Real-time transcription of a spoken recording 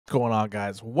Going on,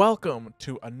 guys? Welcome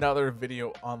to another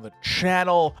video on the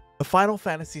channel. The Final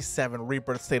Fantasy VII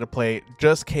Rebirth State of Play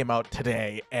just came out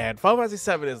today, and Final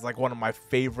Fantasy VII is like one of my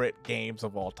favorite games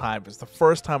of all time. It's the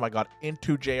first time I got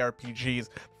into JRPGs,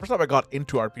 first time I got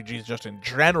into RPGs just in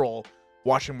general,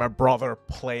 watching my brother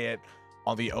play it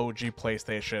on the OG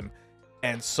PlayStation.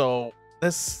 And so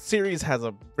this series has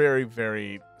a very,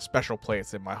 very special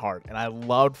place in my heart, and I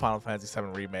loved Final Fantasy VII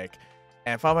Remake.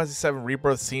 And Final Fantasy VII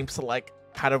Rebirth seems to like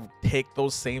kind of take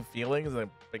those same feelings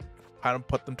and like kind of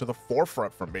put them to the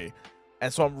forefront for me.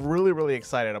 And so I'm really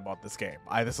excited about this game.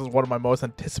 This is one of my most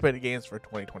anticipated games for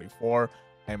 2024.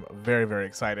 I'm very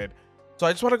excited. So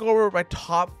I just want to go over my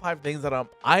top 5 things that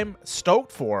I'm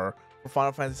stoked for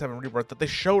Final Fantasy VII Rebirth that they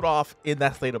showed off in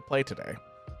that State of Play today.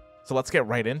 So let's get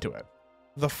right into it.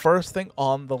 The first thing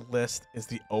on the list is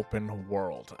the open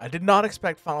world. I did not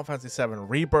expect Final Fantasy VII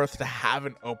Rebirth to have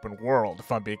an open world,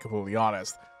 if I'm being completely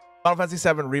honest. Final Fantasy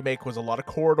VII Remake was a lot of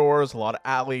corridors, a lot of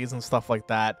alleys and stuff like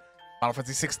that. Final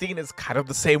Fantasy XVI is kind of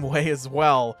the same way as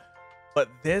well. But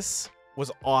this was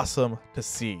awesome to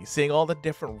see. Seeing all the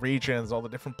different regions, all the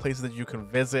different places that you can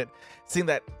visit. Seeing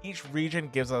that each region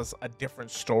gives us a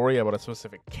different story about a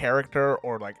specific character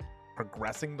or like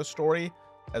progressing the story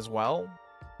as well.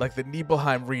 Like the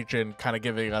Nibelheim region kind of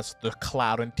giving us the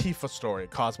Cloud and Tifa story.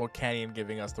 Cosmo Canyon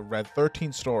giving us the Red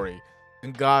 13 story. The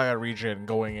Gaia region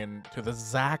going into the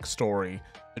Zack story.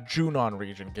 The Junon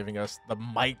region giving us the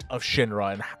might of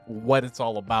Shinra and what it's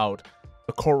all about.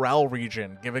 The Corel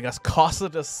region giving us Casa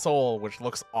del Sol, which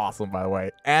looks awesome by the way.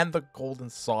 And the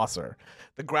Golden Saucer.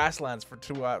 The Grasslands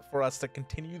for us to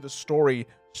continue the story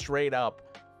straight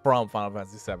up from Final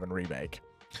Fantasy VII Remake.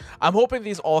 I'm hoping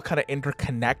these all kind of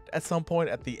interconnect at some point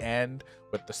at the end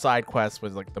with the side quests,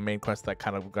 with like the main quests that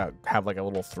kind of have like a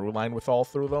little through line with all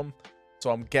through them. So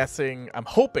I'm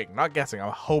hoping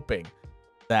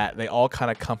that they all kind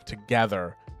of come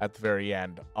together at the very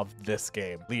end of this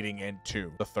game, leading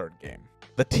into the third game.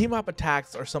 The team-up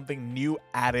attacks are something new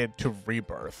added to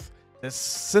Rebirth. This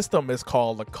system is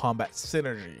called the Combat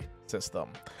Synergy system.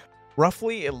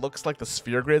 Roughly, it looks like the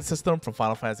Sphere Grid system from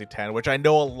Final Fantasy X, which I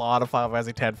know a lot of Final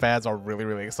Fantasy X fans are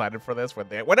really excited for this.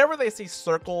 Whenever they see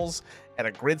circles and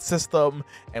a grid system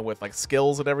and with like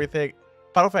skills and everything,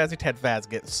 Final Fantasy X fans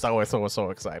get so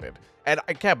excited. And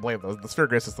I can't blame them. The Sphere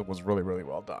Grid system was really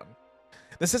well done.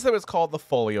 The system is called the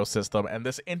Folio system, and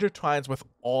this intertwines with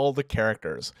all the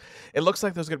characters. It looks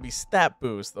like there's going to be stat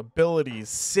boosts, abilities,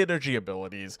 synergy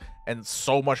abilities, and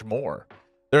so much more.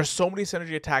 There's so many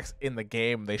synergy attacks in the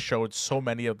game. They showed so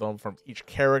many of them from each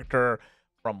character,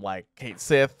 from like Kate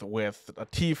Sith with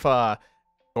Tifa,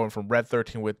 going from Red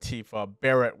 13 with Tifa,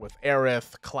 Barrett with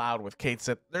Aerith, Cloud with Kate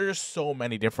Sith. There's just so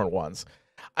many different ones.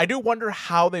 I do wonder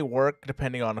how they work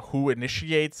depending on who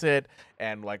initiates it,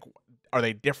 and like, are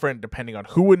they different depending on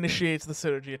who initiates the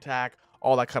synergy attack,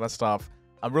 all that kind of stuff.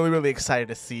 I'm really excited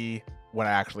to see when I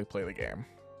actually play the game.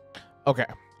 Okay.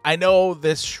 I know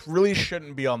this really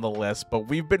shouldn't be on the list, but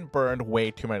we've been burned way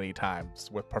too many times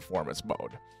with performance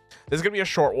mode. This is going to be a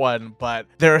short one, but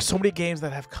there are so many games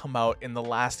that have come out in the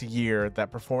last year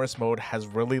that performance mode has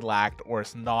really lacked or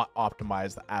is not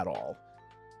optimized at all.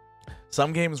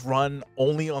 Some games run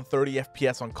only on 30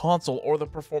 FPS on console, or the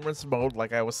performance mode,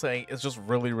 like I was saying, is just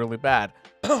really bad.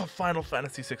 Final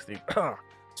Fantasy XVI.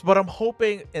 But I'm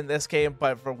hoping in this game,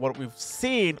 but from what we've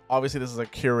seen, obviously this is a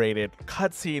curated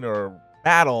cutscene or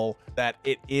battle, that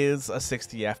it is a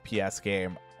 60 FPS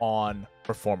game on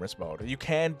performance mode. You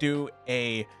can do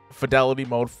a fidelity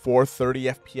mode for 30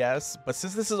 FPS, but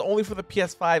since this is only for the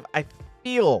PS5, I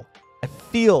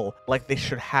feel like they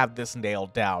should have this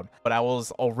nailed down. But I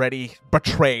was already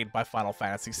betrayed by Final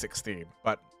Fantasy XVI,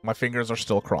 but my fingers are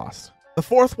still crossed. The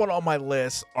fourth one on my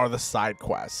list are the side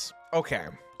quests. Okay,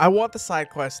 I want the side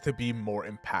quests to be more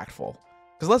impactful.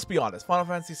 Because let's be honest, Final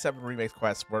Fantasy VII Remake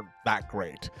quests weren't that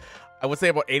great. I would say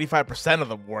about 85% of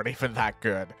them weren't even that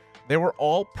good. They were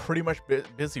all pretty much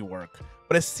busy work.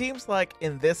 But it seems like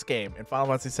in this game, in Final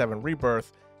Fantasy VII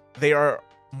Rebirth, they are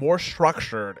more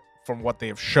structured from what they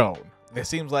have shown. It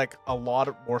seems like a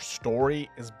lot more story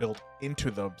is built into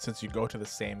them since you go to the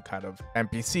same kind of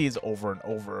NPCs over and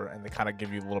over, and they kind of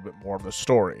give you a little bit more of the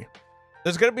story.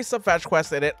 There's going to be some fetch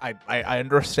quests in it. I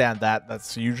understand that.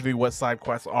 That's usually what side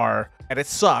quests are, and it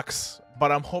sucks.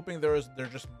 But I'm hoping they're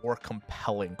just more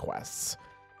compelling quests.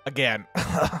 Again,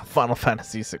 Final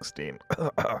Fantasy XVI.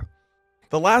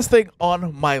 The last thing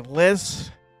on my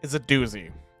list is a doozy.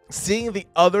 Seeing the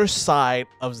other side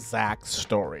of Zack's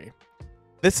story.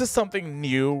 This is something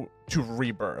new to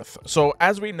Rebirth. So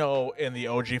as we know in the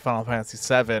OG Final Fantasy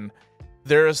VII,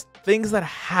 there's things that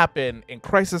happen in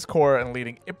Crisis Core and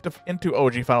leading into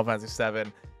OG Final Fantasy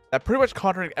VII that pretty much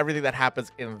contradict everything that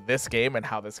happens in this game and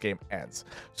how this game ends.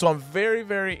 So I'm very,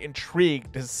 very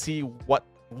intrigued to see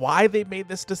why they made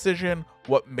this decision,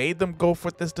 what made them go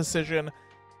for this decision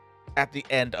at the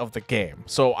end of the game.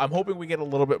 So I'm hoping we get a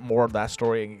little bit more of that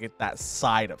story and get that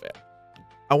side of it.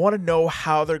 I want to know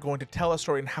how they're going to tell a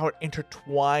story and how it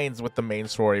intertwines with the main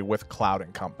story with Cloud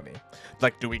and company.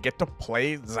 Like, do we get to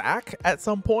play Zack at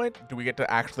some point? Do we get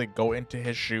to actually go into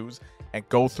his shoes and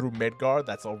go through Midgard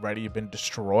that's already been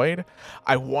destroyed?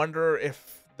 I wonder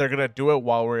if they're going to do it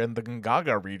while we're in the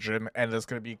Gongaga region, and there's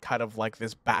going to be kind of like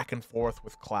this back and forth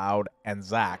with Cloud and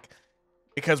Zack.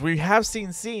 Because we have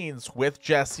seen scenes with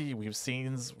Jesse, we've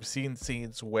seen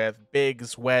scenes with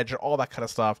Biggs, Wedge, all that kind of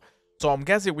stuff. So I'm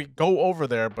guessing we go over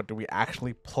there, but do we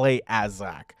actually play as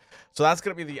Zack? So that's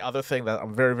going to be the other thing that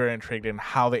I'm very, very intrigued in,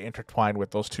 how they intertwine with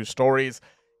those two stories.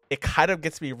 It kind of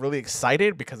gets me really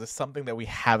excited because it's something that we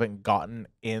haven't gotten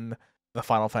in the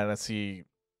Final Fantasy.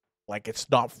 Like, it's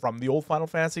not from the old Final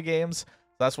Fantasy games.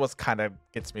 That's what's kind of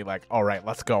gets me like, all right,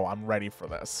 let's go. I'm ready for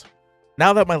this.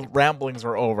 Now that my ramblings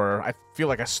are over, I feel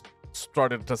like I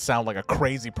started to sound like a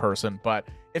crazy person, but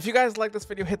if you guys like this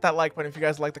video, hit that like button. If you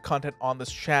guys like the content on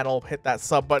this channel, hit that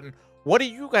sub button. What are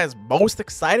you guys most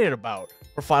excited about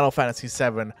for Final Fantasy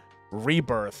VII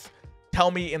Rebirth?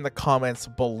 Tell me in the comments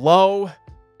below,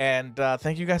 and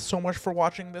thank you guys so much for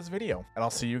watching this video, and I'll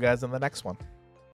see you guys in the next one.